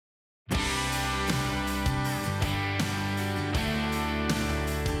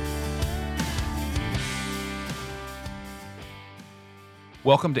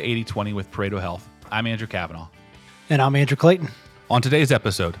Welcome to 80/20 with Pareto Health. I'm Andrew Cavanaugh. And I'm Andrew Clayton. On today's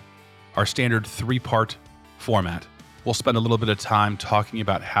episode, our standard 3-part format, we'll spend a little bit of time talking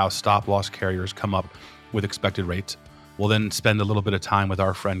about how stop-loss carriers come up with expected rates. We'll then spend a little bit of time with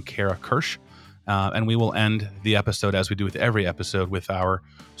our friend Cara Kirsch, and we will end the episode, as we do with every episode, with our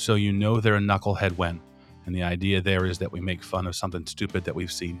 "So You Know They're a Knucklehead When." And the idea there is that we make fun of something stupid that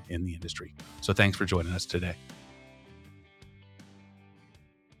we've seen in the industry. So thanks for joining us today.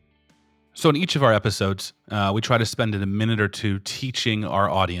 So in each of our episodes, we try to spend a minute or two teaching our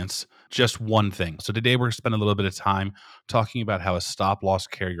audience just one thing. So today we're going to spend a little bit of time talking about how a stop-loss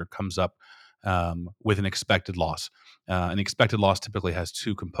carrier comes up with an expected loss. An expected loss typically has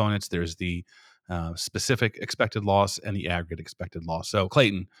two components. There's the specific expected loss and the aggregate expected loss. So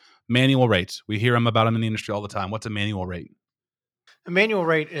Clayton, manual rates. We hear about them in the industry all the time. What's a manual rate? A manual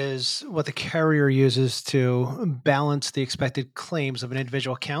rate is what the carrier uses to balance the expected claims of an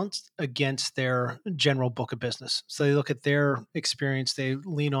individual account against their general book of business. So they look at their experience, they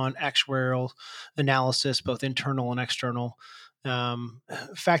lean on actuarial analysis, both internal and external.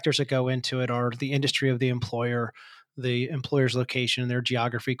 Factors that go into it are the industry of the employer's location, their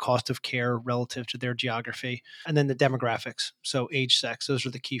geography, cost of care relative to their geography, and then the demographics. So age, sex, those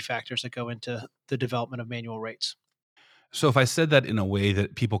are the key factors that go into the development of manual rates. So if I said that in a way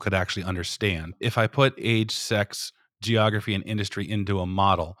that people could actually understand, if I put age, sex, geography, and industry into a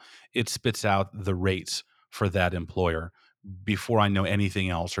model, it spits out the rates for that employer before I know anything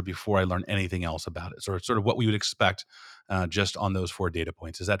else or before I learn anything else about it. So it's sort of what we would expect just on those 4 data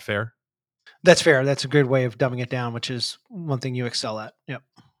points. Is that fair? That's fair. That's a good way of dumbing it down, which is one thing you excel at. Yep.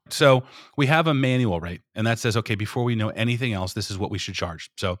 So we have a manual rate, and that says, okay, before we know anything else, this is what we should charge.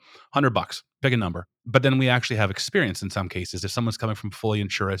 So $100, pick a number. But then we actually have experience in some cases. If someone's coming from fully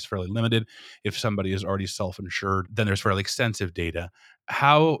insured, it's fairly limited. If somebody is already self-insured, then there's fairly extensive data.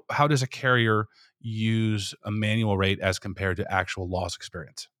 How does a carrier use a manual rate as compared to actual loss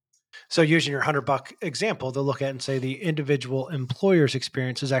experience? So using your $100 example, they'll look at and say the individual employer's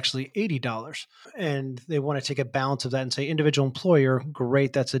experience is actually $80. And they want to take a balance of that and say individual employer,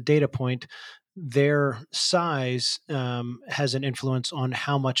 great, that's a data point. Their size has an influence on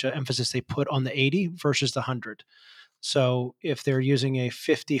how much emphasis they put on the 80 versus the 100. So if they're using a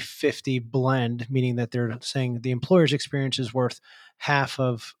 50-50 blend, meaning that they're saying the employer's experience is worth half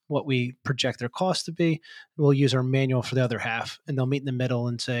of what we project their cost to be, we'll use our manual for the other half. And they'll meet in the middle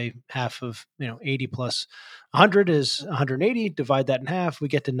and say half of 80 plus 100 is 180, divide that in half, we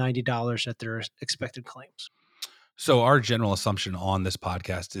get to $90 at their expected claims. So our general assumption on this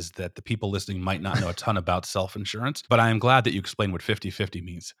podcast is that the people listening might not know a ton about self-insurance, but I am glad that you explained what 50-50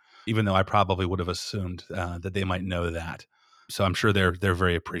 means, even though I probably would have assumed that they might know that. So I'm sure they're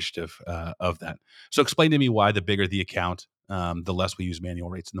very appreciative of that. So explain to me why the bigger the account, the less we use manual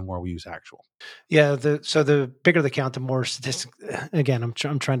rates and the more we use actual. Yeah, so the bigger the count, the more statistic. Again, I'm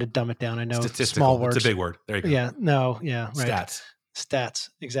trying to dumb it down. I know Statistical. small words. It's a big word. There you go. Yeah, no, yeah, right. Stats.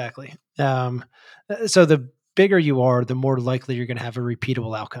 Exactly. So the bigger you are, the more likely you're going to have a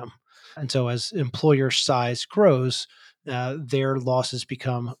repeatable outcome. And so as employer size grows, their losses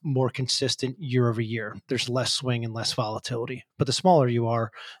become more consistent year over year. There's less swing and less volatility. But the smaller you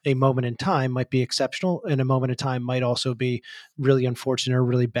are, a moment in time might be exceptional, and a moment in time might also be really unfortunate or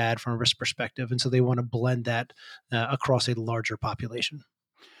really bad from a risk perspective. And so they want to blend that across a larger population.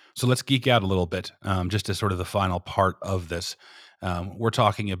 So let's geek out a little bit, just as sort of the final part of this. We're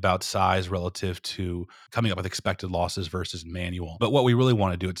talking about size relative to coming up with expected losses versus manual. But what we really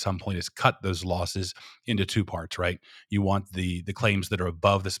want to do at some point is cut those losses into 2 parts, right? You want the claims that are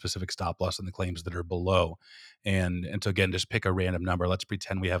above the specific stop loss and the claims that are below. And so again, just pick a random number. Let's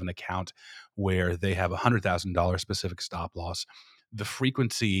pretend we have an account where they have a $100,000 specific stop loss. The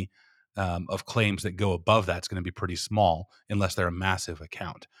frequency of claims that go above that's going to be pretty small unless they're a massive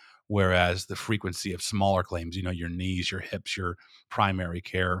account. Whereas the frequency of smaller claims, your knees, your hips, your primary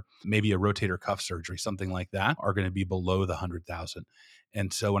care, maybe a rotator cuff surgery, something like that, are going to be below the 100,000.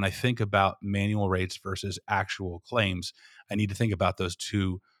 And so when I think about manual rates versus actual claims, I need to think about those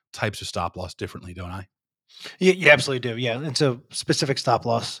 2 types of stop loss differently, don't I? You absolutely do. Yeah. And so specific stop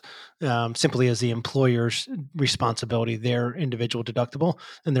loss simply is the employer's responsibility, their individual deductible,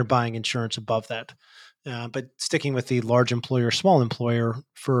 and they're buying insurance above that. But sticking with the large employer, small employer,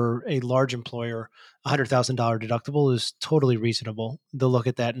 for a large employer, $100,000 deductible is totally reasonable. They'll look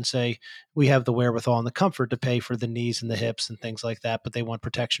at that and say, we have the wherewithal and the comfort to pay for the knees and the hips and things like that, but they want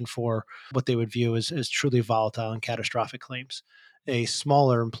protection for what they would view as truly volatile and catastrophic claims. a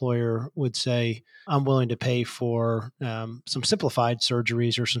smaller employer would say, I'm willing to pay for some simplified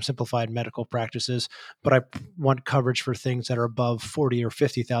surgeries or some simplified medical practices, but I want coverage for things that are above $40,000 or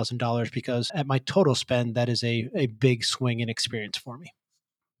 $50,000 because at my total spend, that is a big swing in experience for me.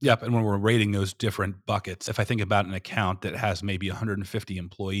 Yep, and when we're rating those different buckets, if I think about an account that has maybe 150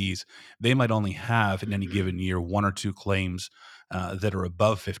 employees, they might only have in any given year one or two claims that are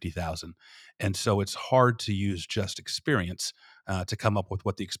above 50,000, and so it's hard to use just experience to come up with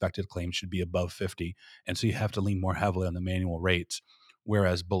what the expected claim should be above 50, and so you have to lean more heavily on the manual rates.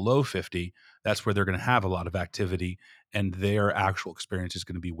 Whereas below 50, that's where they're going to have a lot of activity, and their actual experience is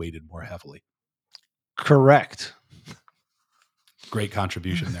going to be weighted more heavily. Correct. Great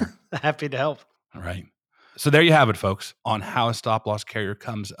contribution there. Happy to help. All right. So there you have it, folks, on how a stop loss carrier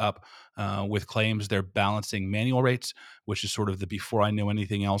comes up with claims. They're balancing manual rates, which is sort of the before I know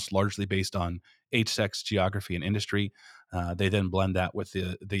anything else, largely based on age, sex, geography, and industry. They then blend that with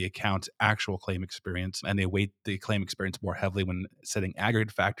the account's actual claim experience, and they weight the claim experience more heavily when setting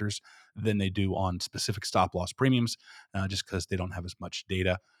aggregate factors than they do on specific stop loss premiums, just because they don't have as much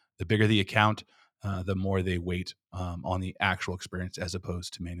data. The bigger the account, the more they weight on the actual experience as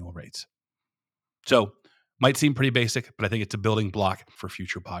opposed to manual rates. So, might seem pretty basic, but I think it's a building block for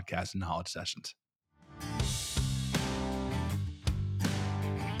future podcasts and knowledge sessions.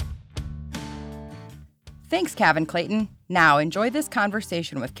 Thanks, Kevin Clayton. Now enjoy this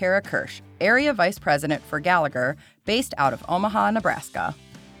conversation with Cara Kirsch, Area Vice President for Gallagher, based out of Omaha, Nebraska.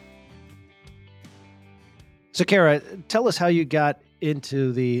 So, Cara, tell us how you got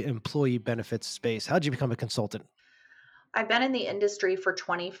into the employee benefits space. How did you become a consultant? I've been in the industry for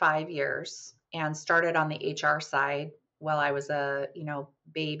 25 years and started on the HR side while I was a,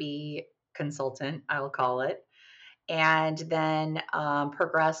 baby consultant, I'll call it. And then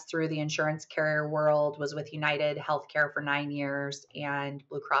progressed through the insurance carrier world, was with United Healthcare for 9 years and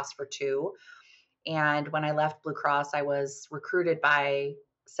Blue Cross for 2. And when I left Blue Cross, I was recruited by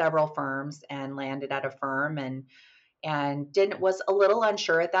several firms and landed at a firm and didn't was a little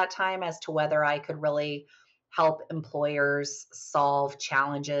unsure at that time as to whether I could really help employers solve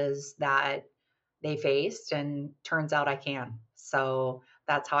challenges that they faced, and turns out I can. So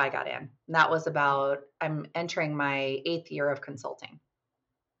that's how I got in. And that was I'm entering my 8th year of consulting.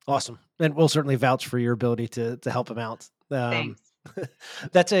 Awesome. And we'll certainly vouch for your ability to help them out. Thanks.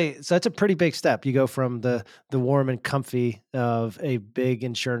 That's a pretty big step. You go from the warm and comfy of a big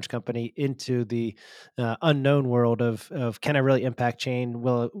insurance company into the unknown world of can I really impact change?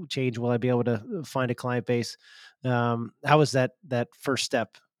 Will I be able to find a client base? How was that first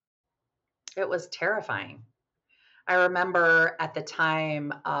step? It was terrifying. I remember at the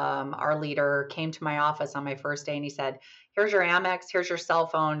time, our leader came to my office on my first day and he said, "Here's your Amex, here's your cell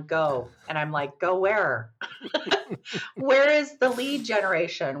phone, go." And I'm like, "Go where?" Where is the lead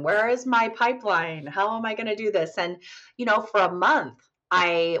generation? Where is my pipeline? How am I going to do this? And, for a month,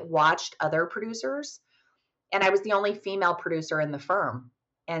 I watched other producers, and I was the only female producer in the firm.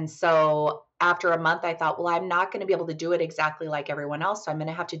 And so after a month, I thought, well, I'm not going to be able to do it exactly like everyone else. So I'm going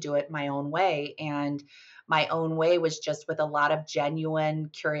to have to do it my own way. And my own way was just with a lot of genuine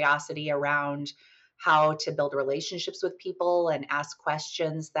curiosity around how to build relationships with people and ask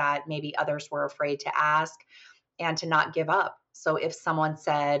questions that maybe others were afraid to ask, and to not give up. So if someone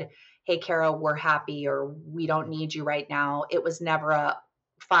said, "Hey, Cara, we're happy," or "We don't need you right now," it was never a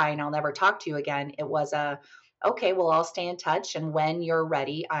 "Fine, I'll never talk to you again." It was a "Okay, well, I'll stay in touch. And when you're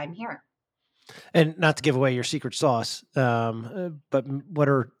ready, I'm here." And not to give away your secret sauce, but what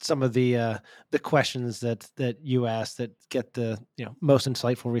are some of the questions that you ask that get the most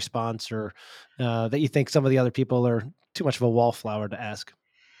insightful response, or that you think some of the other people are too much of a wallflower to ask?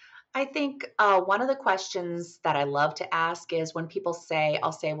 I think one of the questions that I love to ask is when people say,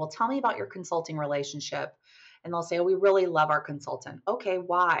 I'll say, "Well, tell me about your consulting relationship." And they'll say, "Oh, we really love our consultant." "Okay,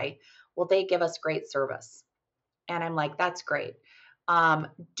 why?" "Well, they give us great service." And I'm like, "That's great.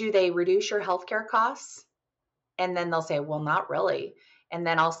 Do they reduce your healthcare costs?" And then they'll say, "Well, not really." And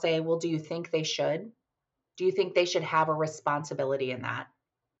then I'll say, "Well, do you think they should? Do you think they should have a responsibility in that?"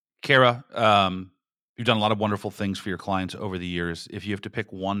 Cara, you've done a lot of wonderful things for your clients over the years. If you have to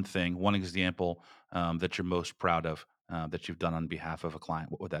pick one thing, one example that you're most proud of that you've done on behalf of a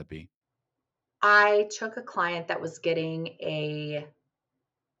client, what would that be? I took a client that was getting a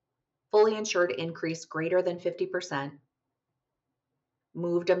fully insured increase greater than 50%,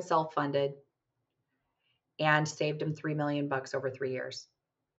 moved him self-funded, and saved him 3 million bucks over 3 years.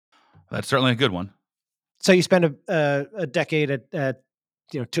 That's certainly a good one. So you spent a decade at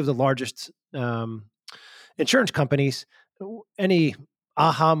two of the largest insurance companies. Any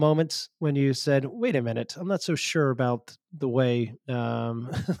aha moments when you said, "Wait a minute, I'm not so sure about the way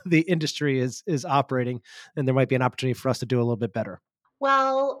the industry is operating, and there might be an opportunity for us to do a little bit better."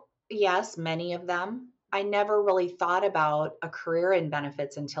 Well, yes, many of them. I never really thought about a career in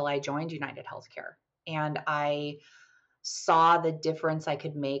benefits until I joined United Healthcare. And I saw the difference I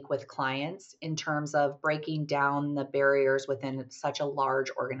could make with clients in terms of breaking down the barriers within such a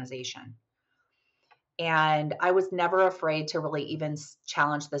large organization. And I was never afraid to really even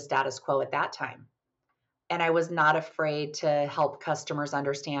challenge the status quo at that time. And I was not afraid to help customers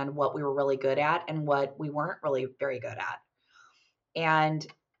understand what we were really good at and what we weren't really very good at. And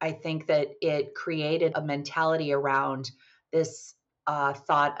I think that it created a mentality around this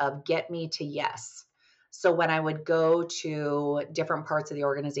thought of get me to yes. So when I would go to different parts of the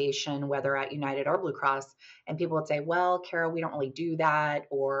organization, whether at United or Blue Cross, and people would say, well, Cara, we don't really do that,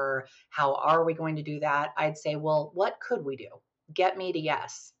 or how are we going to do that? I'd say, well, what could we do? Get me to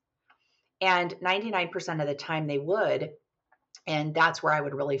yes. And 99% of the time they would. And that's where I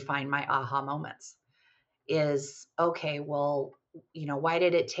would really find my aha moments is okay, well, why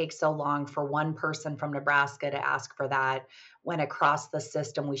did it take so long for one person from Nebraska to ask for that when across the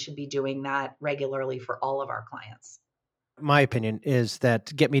system we should be doing that regularly for all of our clients? My opinion is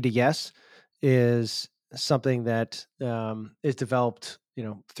that get me to yes is something that is developed,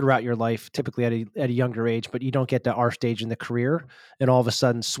 throughout your life, typically at a younger age, but you don't get to our stage in the career and all of a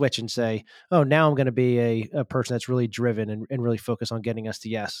sudden switch and say, oh, now I'm going to be a person that's really driven and really focus on getting us to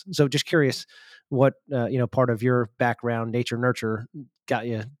yes. So just curious what, part of your background, nature, nurture got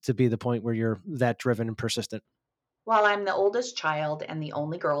you to be the point where you're that driven and persistent. Well, I'm the oldest child and the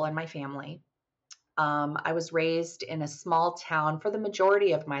only girl in my family. I was raised in a small town for the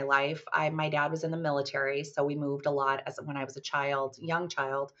majority of my life. My dad was in the military, so we moved a lot as when I was a child, young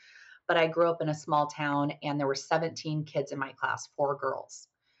child. But I grew up in a small town, and there were 17 kids in my class, 4 girls.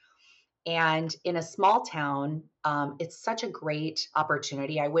 And in a small town, it's such a great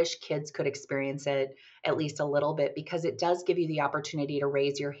opportunity. I wish kids could experience it at least a little bit because it does give you the opportunity to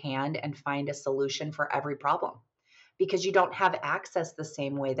raise your hand and find a solution for every problem because you don't have access the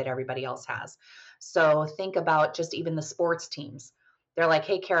same way that everybody else has. So think about just even the sports teams. They're like,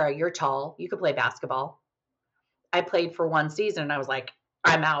 hey, Cara, you're tall. You could play basketball. I played for one season and I was like,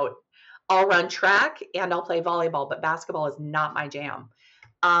 I'm out. I'll run track and I'll play volleyball, but basketball is not my jam.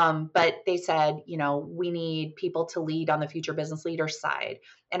 But they said, we need people to lead on the future business leaders side.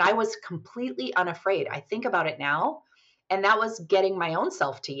 And I was completely unafraid. I think about it now, and that was getting my own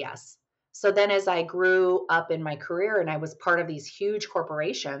self to yes. So then as I grew up in my career and I was part of these huge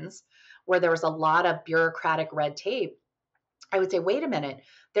corporations where there was a lot of bureaucratic red tape, I would say, wait a minute,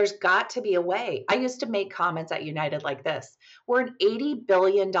 there's got to be a way. I used to make comments at United like this. We're an $80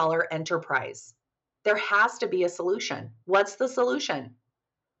 billion enterprise. There has to be a solution. What's the solution?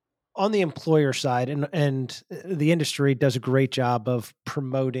 On the employer side, and the industry does a great job of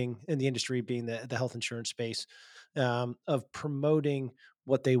promoting, in the industry being the health insurance space, of promoting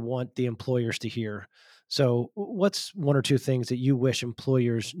what they want the employers to hear. So what's one or two things that you wish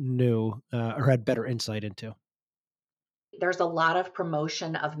employers knew or had better insight into? There's a lot of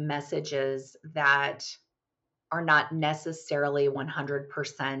promotion of messages that are not necessarily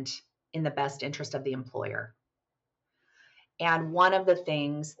 100% in the best interest of the employer. And one of the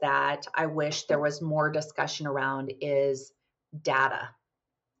things that I wish there was more discussion around is data.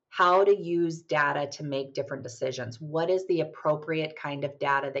 How to use data to make different decisions. What is the appropriate kind of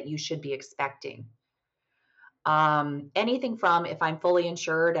data that you should be expecting? Anything from if I'm fully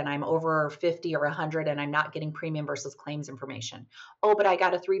insured and I'm over 50 or 100 and I'm not getting premium versus claims information. Oh, but I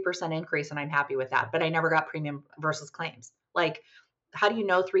got a 3% increase and I'm happy with that, but I never got premium versus claims. Like, how do you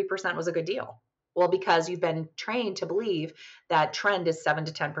know 3% was a good deal? Well, because you've been trained to believe that trend is 7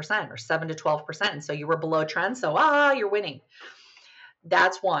 to 10% or 7 to 12%. And so you were below trend. So, you're winning.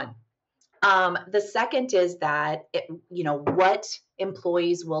 That's one. The second is that, what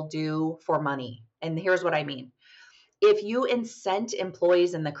employees will do for money. And here's what I mean. If you incent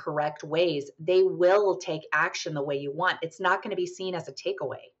employees in the correct ways, they will take action the way you want. It's not going to be seen as a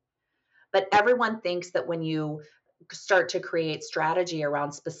takeaway. But everyone thinks that when you start to create strategy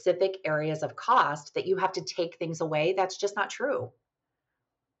around specific areas of cost, that you have to take things away. That's just not true.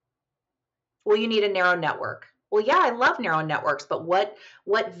 Well, you need a narrow network. Well, yeah, I love narrow networks, but what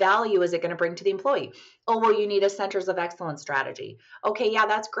value is it going to bring to the employee? Oh, well, you need a centers of excellence strategy. Okay, yeah,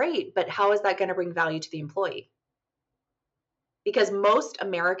 that's great, but how is that going to bring value to the employee? Because most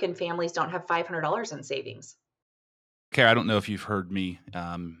American families don't have $500 in savings. Cara, I don't know if you've heard me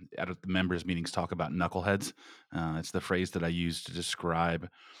at the members' meetings talk about knuckleheads. It's the phrase that I use to describe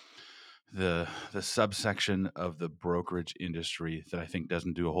the subsection of the brokerage industry that I think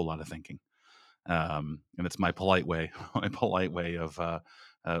doesn't do a whole lot of thinking. And it's my polite way, of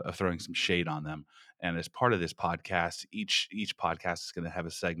throwing some shade on them. And as part of this podcast, each podcast is going to have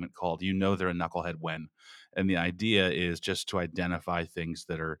a segment called "You Know They're a Knucklehead When," and the idea is just to identify things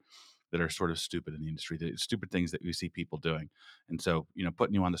that are sort of stupid in the industry, the stupid things that we see people doing. And so,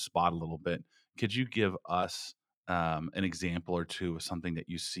 putting you on the spot a little bit, could you give us an example or two of something that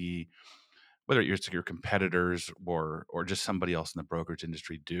you see, whether it's your competitors or just somebody else in the brokerage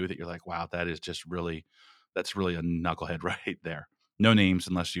industry do, that you're like, wow, that's really a knucklehead right there. No names,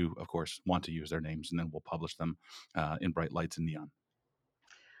 unless you, of course, want to use their names, and then we'll publish them in bright lights and neon.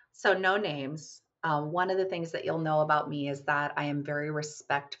 So no names. One of the things that you'll know about me is that I am very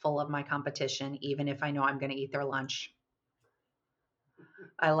respectful of my competition, even if I know I'm going to eat their lunch.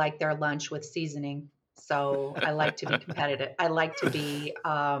 I like their lunch with seasoning. So I like to be competitive. I like to be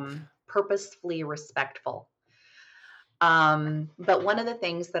purposefully respectful. But one of the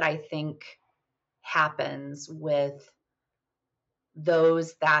things that I think happens with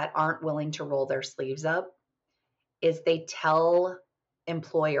those that aren't willing to roll their sleeves up is they tell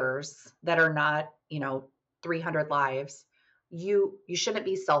employers that are not, 300 lives, you shouldn't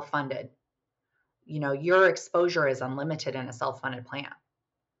be self-funded. Your exposure is unlimited in a self-funded plan.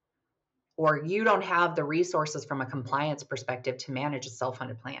 Or you don't have the resources from a compliance perspective to manage a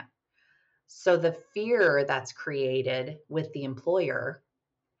self-funded plan. So the fear that's created with the employer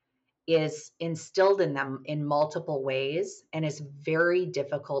is instilled in them in multiple ways and is very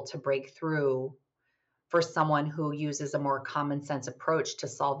difficult to break through for someone who uses a more common sense approach to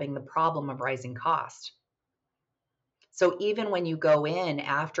solving the problem of rising cost. So even when you go in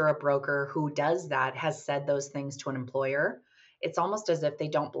after a broker who does that, has said those things to an employer, it's almost as if they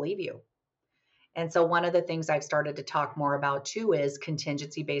don't believe you. And so one of the things I've started to talk more about too is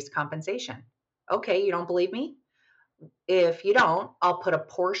contingency-based compensation. Okay, you don't believe me? If you don't, I'll put a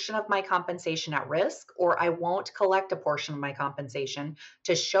portion of my compensation at risk, or I won't collect a portion of my compensation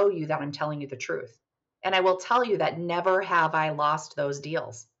to show you that I'm telling you the truth. And I will tell you that never have I lost those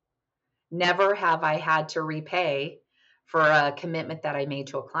deals. Never have I had to repay for a commitment that I made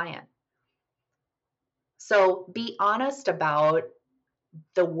to a client. So be honest about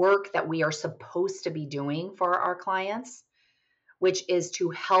the work that we are supposed to be doing for our clients, which is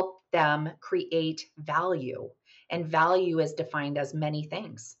to help them create value. And value is defined as many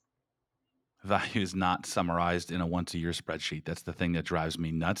things. Value is not summarized in a once-a-year spreadsheet. That's the thing that drives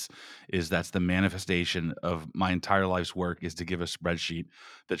me nuts. That's the manifestation of my entire life's work, is to give a spreadsheet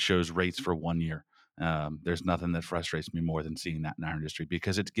that shows rates for 1 year. There's nothing that frustrates me more than seeing that in our industry,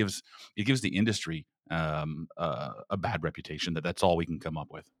 because it gives the industry a bad reputation. That's all we can come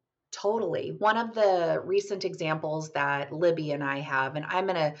up with. Totally. One of the recent examples that Libby and I have, and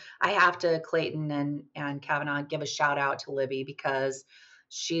I have to, Clayton and Kavanaugh, give a shout out to Libby, because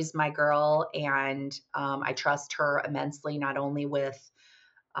she's my girl, and I trust her immensely, not only with,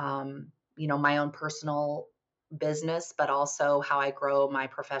 my own personal business, but also how I grow my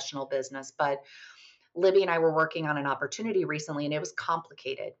professional business. But Libby and I were working on an opportunity recently, and it was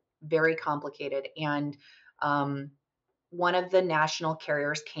complicated, very complicated. And one of the national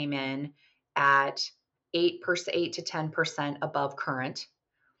carriers came in at 8 to 10% above current.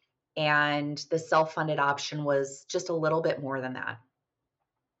 And the self-funded option was just a little bit more than that.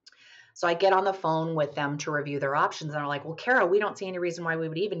 So I get on the phone with them to review their options, and they're like, well, Cara, we don't see any reason why we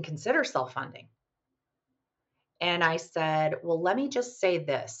would even consider self-funding. And I said, well, let me just say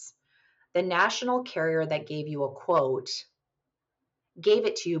this. The national carrier that gave you a quote gave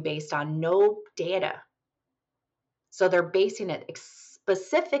it to you based on no data. So they're basing it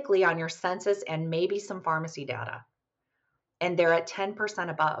specifically on your census and maybe some pharmacy data. And they're at 10%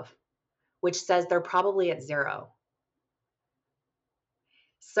 above, which says they're probably at 0.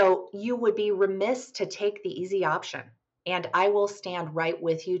 So you would be remiss to take the easy option. And I will stand right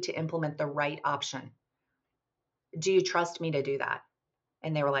with you to implement the right option. Do you trust me to do that?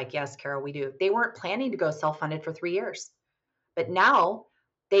 And they were like, yes, Carol, we do. They weren't planning to go self-funded for 3 years. But now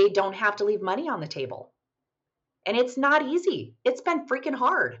they don't have to leave money on the table. And it's not easy. It's been freaking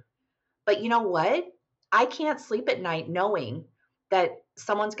hard. But you know what? I can't sleep at night knowing that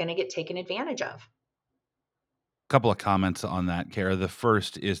someone's going to get taken advantage of. Couple of comments on that, Cara. The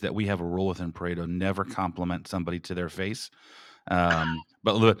first is that we have a rule within Pareto: never compliment somebody to their face.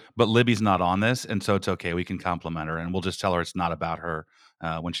 But Libby's not on this, and so it's okay. We can compliment her, and we'll just tell her it's not about her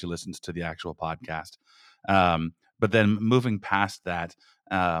when she listens to the actual podcast. But then moving past that,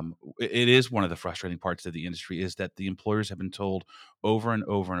 it is one of the frustrating parts of the industry, is that the employers have been told over and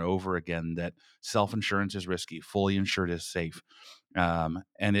over and over again that self-insurance is risky, fully insured is safe.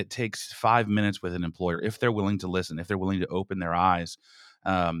 And it takes 5 minutes with an employer, if they're willing to listen, if they're willing to open their eyes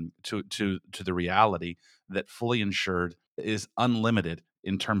to the reality that fully insured is unlimited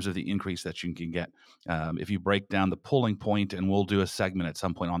in terms of the increase that you can get. If you break down the pulling point, and we'll do a segment at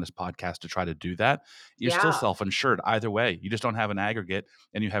some point on this podcast to try to do that, you're still Yeah. self-insured either way. You just don't have an aggregate,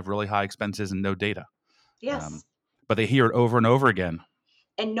 and you have really high expenses and no data. Yes. But they hear it over and over again.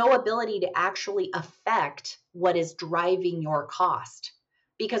 And no ability to actually affect what is driving your cost.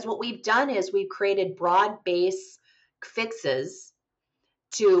 Because what we've done is we've created broad base fixes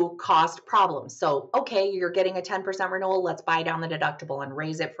to cost problems. So, okay, you're getting a 10% renewal. Let's buy down the deductible and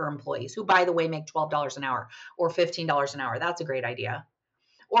raise it for employees who, by the way, make $12 an hour or $15 an hour. That's a great idea.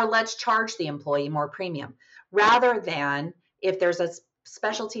 Or let's charge the employee more premium rather than if there's a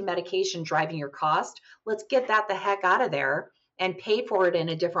specialty medication driving your cost, let's get that the heck out of there and pay for it in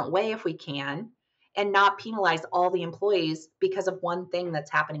a different way if we can, and not penalize all the employees because of one thing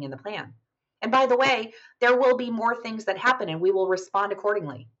that's happening in the plan. And by the way, there will be more things that happen and we will respond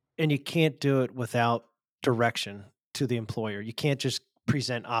accordingly. And you can't do it without direction to the employer. You can't just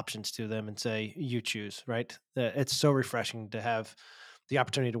present options to them and say, you choose, right? It's so refreshing to have the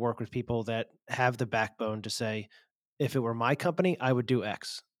opportunity to work with people that have the backbone to say, if it were my company, I would do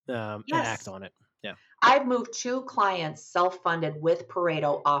X and act on it. Yeah. I've moved 2 clients self-funded with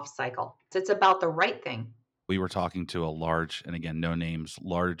Pareto off cycle. It's about the right thing. We were talking to a large, and again, no names,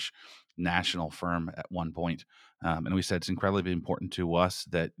 large national firm at one point. And we said it's incredibly important to us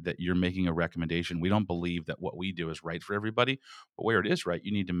that you're making a recommendation. We don't believe that what we do is right for everybody, but where it is right,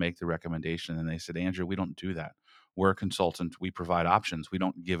 you need to make the recommendation. And they said, Andrew, we don't do that. We're a consultant. We provide options. We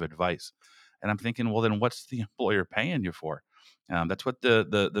don't give advice. And I'm thinking, well, then what's the employer paying you for? That's what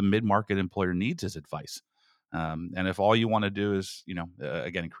the mid-market employer needs is advice. And if all you want to do is,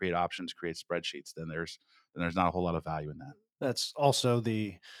 again, create options, create spreadsheets, then there's not a whole lot of value in that. That's also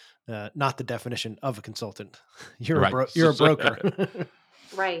the not the definition of a consultant. You're right. You're a broker.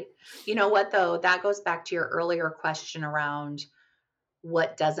 Right. You know what, though? That goes back to your earlier question around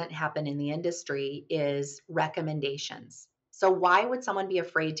what doesn't happen in the industry is recommendations. So why would someone be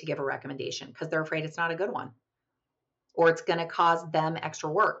afraid to give a recommendation? Because they're afraid it's not a good one, or it's going to cause them extra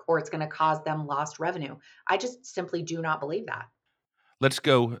work, or it's going to cause them lost revenue. I just simply do not believe that. Let's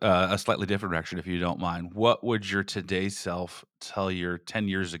go a slightly different direction, if you don't mind. What would your today's self tell your 10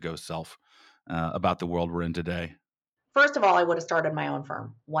 years ago self about the world we're in today? First of all, I would have started my own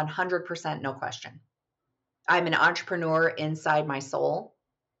firm, 100%, no question. I'm an entrepreneur inside my soul,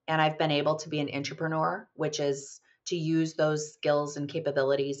 and I've been able to be an entrepreneur, which is to use those skills and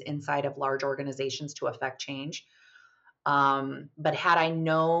capabilities inside of large organizations to affect change. But had I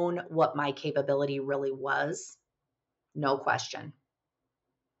known what my capability really was, no question.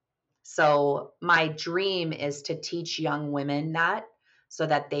 So my dream is to teach young women that so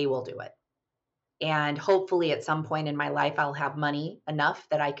that they will do it. And hopefully at some point in my life, I'll have money enough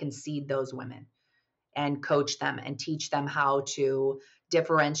that I can seed those women and coach them and teach them how to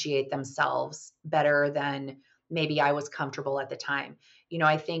differentiate themselves better than maybe I was comfortable at the time.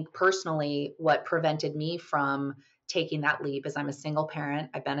 I think personally, what prevented me from taking that leap is I'm a single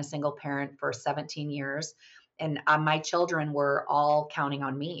parent. I've been a single parent for 17 years, and my children were all counting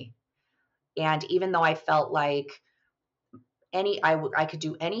on me. And even though I felt like I could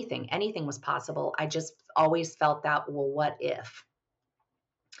do anything was possible, I just always felt that, well, what if?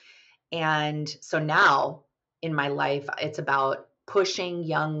 And so now in my life, it's about pushing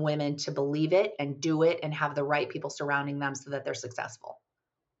young women to believe it and do it and have the right people surrounding them so that they're successful.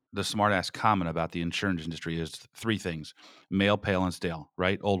 The smart ass comment about the insurance industry is 3 things: male, pale, and stale,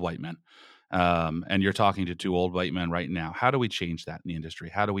 right? Old white men. And you're talking to 2 old white men right now. How do we change that in the industry?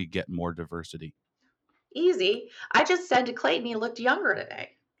 How do we get more diversity? Easy. I just said to Clayton, he looked younger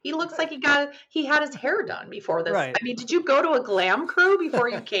today. He looks like he had his hair done before this. Right. I mean, did you go to a glam crew before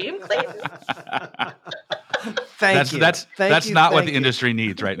you came, Clayton? Thank you. That's not what the industry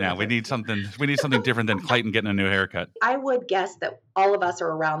needs right now. We need something different than Clayton getting a new haircut. I would guess that all of us are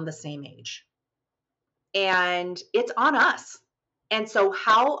around the same age. And it's on us. And so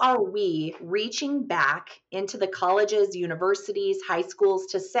how are we reaching back into the colleges, universities, high schools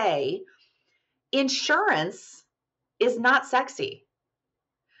to say insurance is not sexy?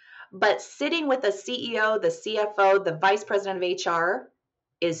 But sitting with the CEO, the CFO, the vice president of HR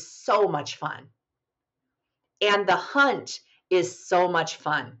is so much fun. And the hunt is so much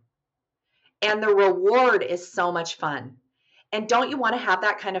fun. And the reward is so much fun. And don't you want to have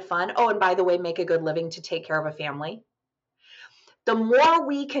that kind of fun? Oh, and by the way, make a good living to take care of a family. The more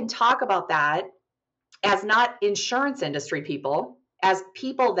we can talk about that as not insurance industry people, as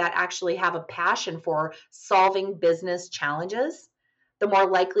people that actually have a passion for solving business challenges, the more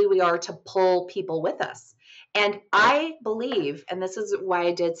likely we are to pull people with us. And I believe, and this is why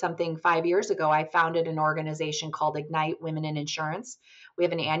I did something 5 years ago, I founded an organization called Ignite Women in Insurance. We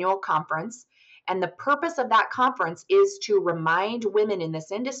have an annual conference. And the purpose of that conference is to remind women in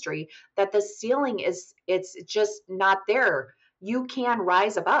this industry that the ceiling it's just not there. You can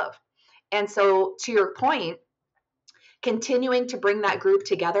rise above. And so to your point, continuing to bring that group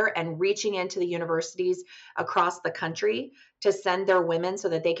together and reaching into the universities across the country to send their women so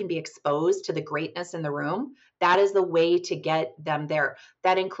that they can be exposed to the greatness in the room, that is the way to get them there.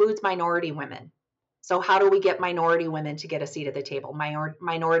 That includes minority women. So how do we get minority women to get a seat at the table?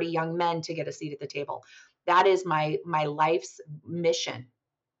 Minority young men to get a seat at the table? That is my life's mission.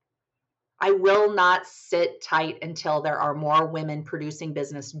 I will not sit tight until there are more women producing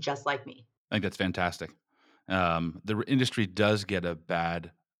business just like me. I think that's fantastic. The industry does get a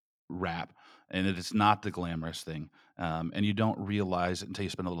bad rap, and it's not the glamorous thing. And you don't realize it until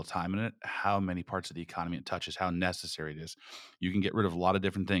you spend a little time in it, how many parts of the economy it touches, how necessary it is. You can get rid of a lot of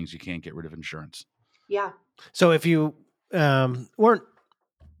different things. You can't get rid of insurance. Yeah. So if you weren't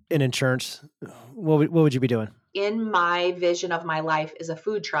in insurance, what would you be doing? In my vision of my life is a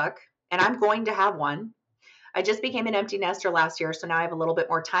food truck, and I'm going to have one. I just became an empty nester last year, so now I have a little bit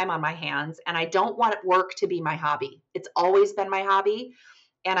more time on my hands, and I don't want work to be my hobby. It's always been my hobby,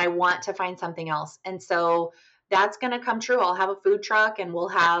 and I want to find something else. And so that's going to come true. I'll have a food truck, and we'll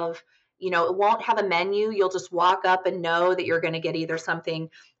have, it won't have a menu. You'll just walk up and know that you're going to get either something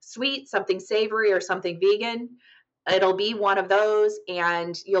sweet, something savory, or something vegan. It'll be one of those,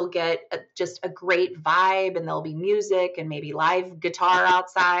 and you'll get just a great vibe, and there'll be music and maybe live guitar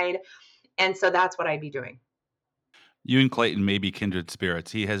outside. And so that's what I'd be doing. You and Clayton may be kindred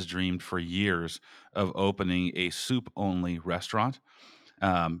spirits. He has dreamed for years of opening a soup-only restaurant,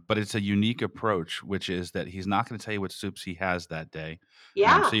 but it's a unique approach, which is that he's not going to tell you what soups he has that day.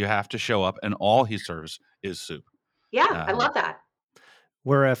 Yeah. So you have to show up, and all he serves is soup. Yeah, I love that.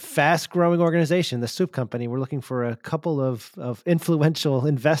 We're a fast-growing organization, the Soup Company. We're looking for a couple of influential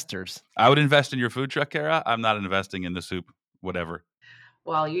investors. I would invest in your food truck, Cara. I'm not investing in the soup, whatever.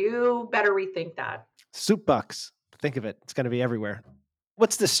 Well, you better rethink that. Soup bucks. Think of it. It's going to be everywhere.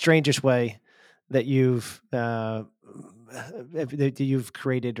 What's the strangest way that you've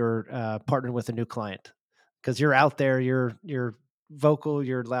created or partnered with a new client? Because you're out there, you're vocal,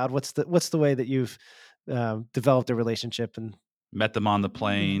 you're loud. What's the way that you've developed a relationship and met them on the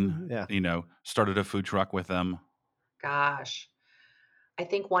plane? Yeah. Started a food truck with them. Gosh, I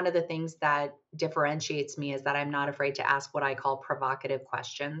think one of the things that differentiates me is that I'm not afraid to ask what I call provocative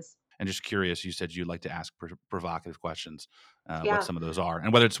questions. And just curious, you said you'd like to ask provocative questions, Yeah. what some of those are.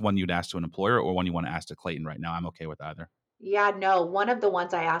 And whether it's one you'd ask to an employer or one you want to ask to Clayton right now, I'm okay with either. Yeah, no. One of the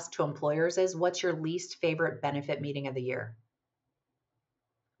ones I ask to employers is, what's your least favorite benefit meeting of the year?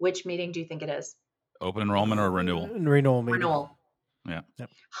 Which meeting do you think it is? Open enrollment or renewal? Renewal, maybe. Renewal. Yeah.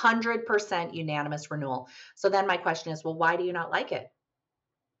 100% unanimous renewal. So then my question is, well, why do you not like it?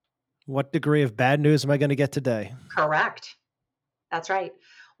 What degree of bad news am I going to get today? Correct. That's right.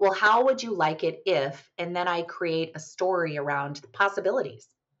 Well, how would you like it if, and then I create a story around the possibilities.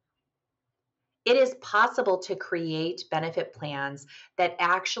 It is possible to create benefit plans that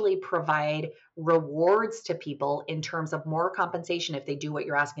actually provide rewards to people in terms of more compensation if they do what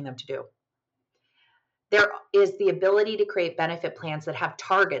you're asking them to do. There is the ability to create benefit plans that have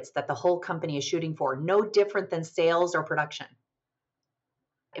targets that the whole company is shooting for, no different than sales or production.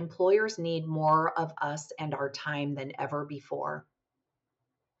 Employers need more of us and our time than ever before.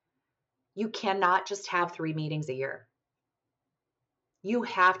 You cannot just have 3 meetings a year. You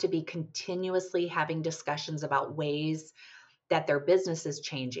have to be continuously having discussions about ways that their business is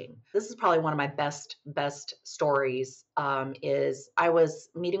changing. This is probably one of my best stories. Is I was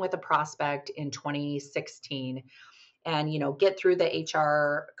meeting with a prospect in 2016, and get through the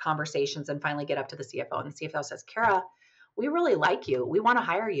HR conversations and finally get up to the CFO. And the CFO says, "Cara, we really like you. We want to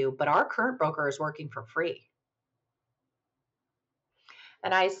hire you, but our current broker is working for free."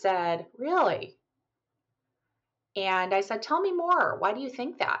 And I said, "Really?" And I said, "Tell me more. Why do you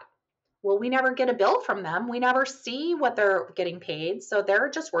think that?" "Well, we never get a bill from them. We never see what they're getting paid. So they're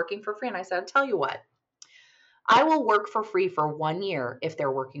just working for free." And I said, "I'll tell you what, I will work for free for 1 year if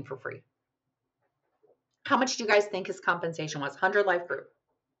they're working for free." How much do you guys think his compensation was? 100 Life Group.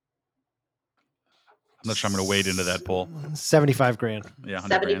 I'm not sure I'm going to wade into that poll. 75 grand. Yeah,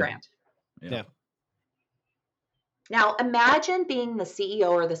 70 grand. Yeah. Now, imagine being the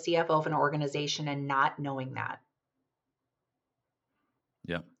CEO or the CFO of an organization and not knowing that.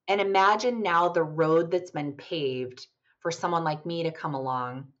 Yeah. And imagine now the road that's been paved for someone like me to come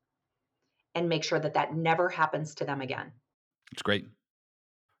along and make sure that that never happens to them again. It's great.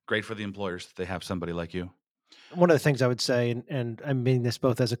 Great for the employers that they have somebody like you. One of the things I would say, and I mean this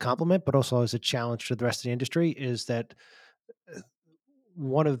both as a compliment, but also as a challenge to the rest of the industry, is that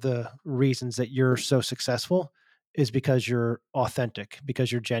one of the reasons that you're so successful is because you're authentic,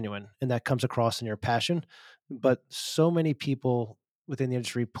 because you're genuine, and that comes across in your passion. But so many people within the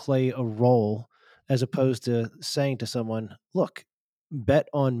industry play a role as opposed to saying to someone, look, bet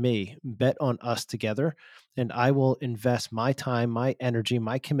on me, bet on us together, and I will invest my time, my energy,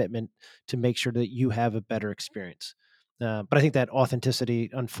 my commitment to make sure that you have a better experience. But I think that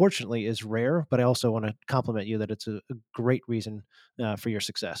authenticity, unfortunately, is rare. But I also want to compliment you that it's a great reason for your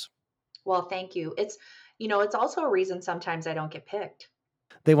success. Well, thank you. It's also a reason sometimes I don't get picked,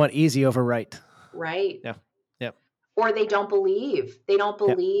 They want easy over right. right? Yeah. Yep. Or they don't believe. They don't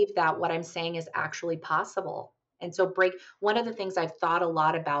Yep. believe that what I'm saying is actually possible. And so one of the things I've thought a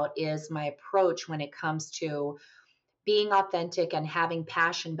lot about is my approach when it comes to being authentic and having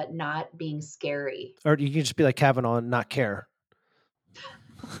passion, but not being scary. Or you can just be like Kavanaugh and not care.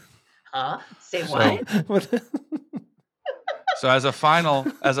 Huh? Say So, what? so as a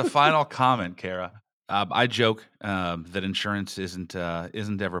final comment, Cara, I joke that insurance isn't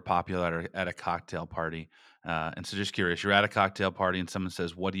ever popular at a cocktail party, and so just curious, you're at a cocktail party and someone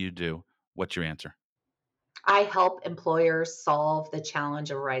says, "What do you do?" What's your answer? I help employers solve the challenge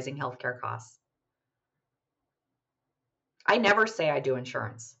of rising healthcare costs. I never say I do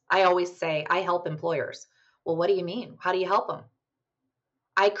insurance. I always say I help employers. Well, what do you mean? How do you help them?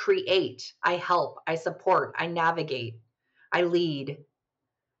 I create, I help, I support, I navigate, I lead.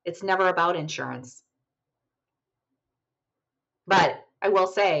 It's never about insurance. But I will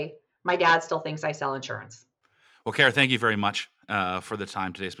say, my dad still thinks I sell insurance. Well, Cara, thank you very much for the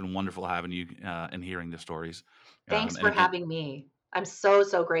time today. It's been wonderful having you and hearing the stories. Thanks And for again, having me. I'm so,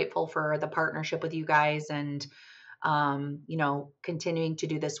 so grateful for the partnership with you guys and, continuing to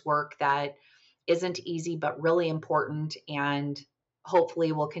do this work that isn't easy, but really important. And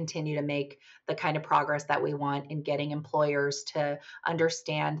hopefully will continue to make the kind of progress that we want in getting employers to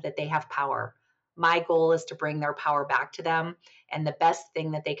understand that they have power. My goal is to bring their power back to them. And the best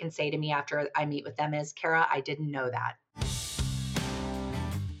thing that they can say to me after I meet with them is, Cara, I didn't know that.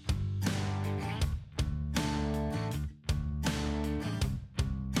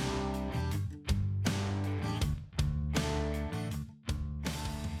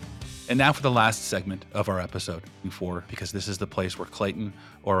 and now for the last segment of our episode, because this is the place where Clayton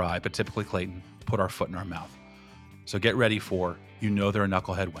or I, but typically Clayton, put our foot in our mouth. So get ready for they're a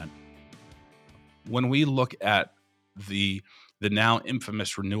knucklehead when we look at the now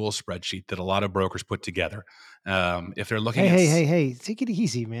infamous renewal spreadsheet that a lot of brokers put together. If they're looking Hey, take it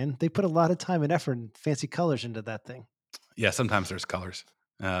easy, man. They put a lot of time and effort and fancy colors into that thing. Yeah, sometimes there's colors.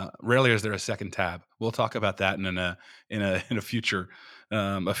 Rarely is there a second tab. We'll talk about that in a future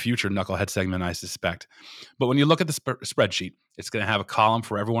knucklehead segment, I suspect. But when you look at the spreadsheet, it's going to have a column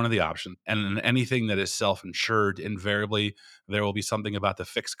for every one of the options, and in anything that is self-insured, invariably there will be something about the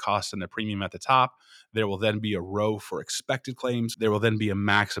fixed cost and the premium at the top. There will then be a row for expected claims. There will then be a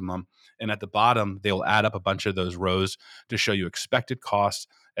maximum, and at the bottom they will add up a bunch of those rows to show you expected cost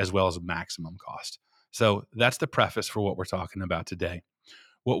as well as maximum cost. So that's the preface for what we're talking about today.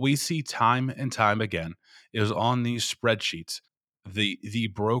 What we see time and time again is on these spreadsheets, the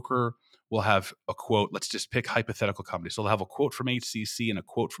broker will have a quote. Let's just pick hypothetical companies. So they'll have a quote from HCC and a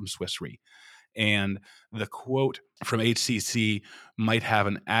quote from Swiss Re. And the quote from HCC might have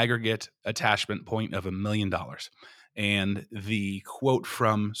an aggregate attachment point of $1 million. And the quote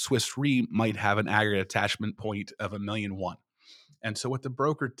from Swiss Re might have an aggregate attachment point of $1.1 million. And so what the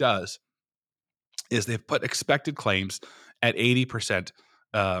broker does is they've put expected claims at 80%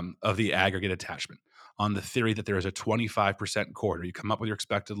 of the aggregate attachment on the theory that there is a 25% corridor. You come up with your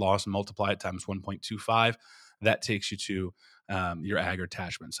expected loss and multiply it times 1.25. That takes you to your aggregate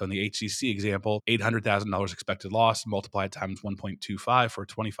attachment. So in the HCC example, $800,000 expected loss, multiply it times 1.25 for a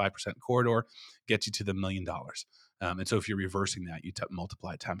 25% corridor, gets you to the $1 million. And so if you're reversing that, you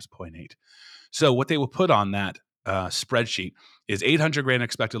multiply it times 0.8. So what they will put on that spreadsheet is 800 grand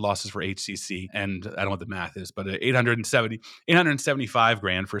expected losses for HCC, and I don't know what the math is, but 875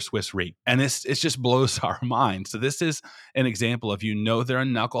 grand for Swiss Re. And it just blows our mind. So this is an example of they're a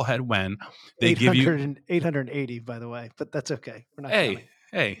knucklehead when they give you 880, by the way, but that's okay. We're not counting.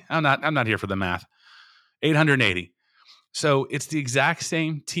 Hey, I'm not here for the math. 880. So it's the exact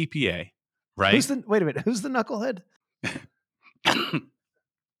same TPA, right? Wait a minute. Who's the knucklehead?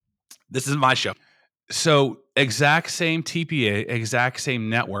 This is my show. So exact same TPA, exact same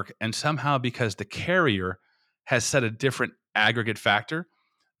network, and somehow because the carrier has set a different aggregate factor,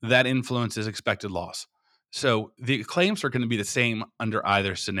 that influences expected loss. So the claims are going to be the same under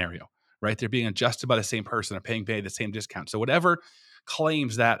either scenario, right? They're being adjusted by the same person, they're paying the same discount. So whatever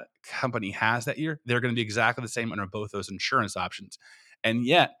claims that company has that year, they're going to be exactly the same under both those insurance options. And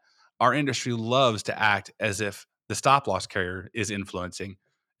yet, our industry loves to act as if the stop loss carrier is influencing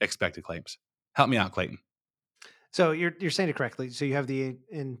expected claims. Help me out, Clayton. So you're saying it correctly. So you have the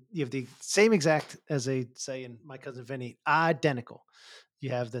same exact as they say in My Cousin Vinny, identical.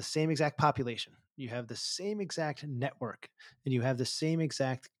 You have the same exact population. You have the same exact network, and you have the same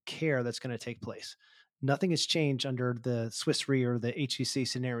exact care that's going to take place. Nothing has changed under the Swiss Re or the HCC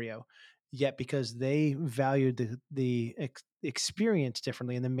scenario, yet because they valued the experience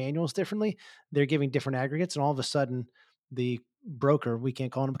differently and the manuals differently, they're giving different aggregates, and all of a sudden, the broker, we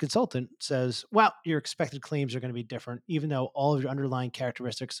can't call him a consultant, says, well, your expected claims are going to be different, even though all of your underlying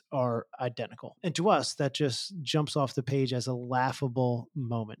characteristics are identical. And to us, that just jumps off the page as a laughable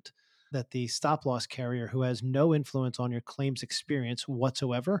moment that the stop loss carrier, who has no influence on your claims experience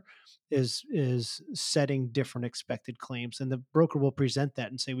whatsoever, is setting different expected claims. And the broker will present that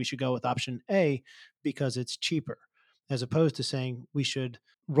and say we should go with option A because it's cheaper, as opposed to saying we should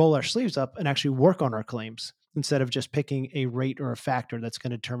roll our sleeves up and actually work on our claims instead of just picking a rate or a factor that's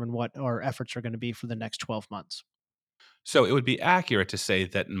going to determine what our efforts are going to be for the next 12 months. So it would be accurate to say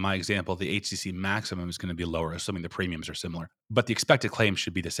that in my example, the HCC maximum is going to be lower, assuming the premiums are similar, but the expected claims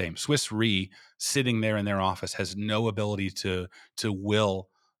should be the same. Swiss Re, sitting there in their office, has no ability to will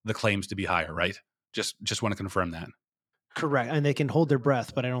the claims to be higher, right? Just want to confirm that. Correct. And they can hold their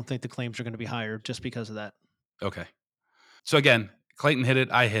breath, but I don't think the claims are going to be higher just because of that. Okay. So again, Clayton hit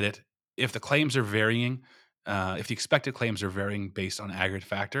it, I hit it. If the claims are varying, if the expected claims are varying based on aggregate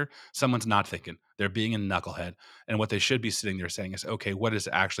factor, someone's not thinking. They're being a knucklehead. And what they should be sitting there saying is, okay, what is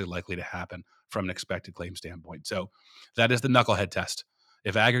actually likely to happen from an expected claim standpoint? So that is the knucklehead test.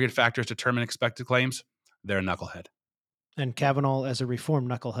 If aggregate factors determine expected claims, they're a knucklehead. And Kavanaugh, as a reformed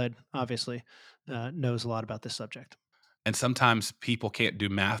knucklehead, obviously knows a lot about this subject. And sometimes people can't do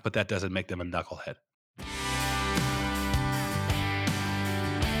math, but that doesn't make them a knucklehead.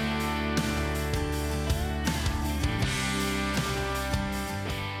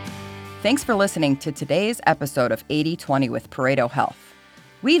 Thanks for listening to today's episode of 80/20 with Pareto Health.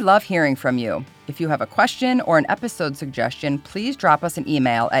 We love hearing from you. If you have a question or an episode suggestion, please drop us an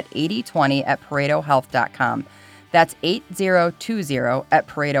email at 8020@paretohealth.com. That's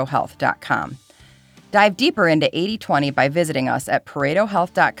 8020@paretohealth.com. Dive deeper into 80/20 by visiting us at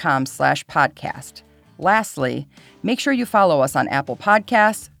paretohealth.com/podcast. Lastly, make sure you follow us on Apple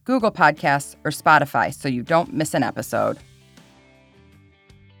Podcasts, Google Podcasts, or Spotify so you don't miss an episode.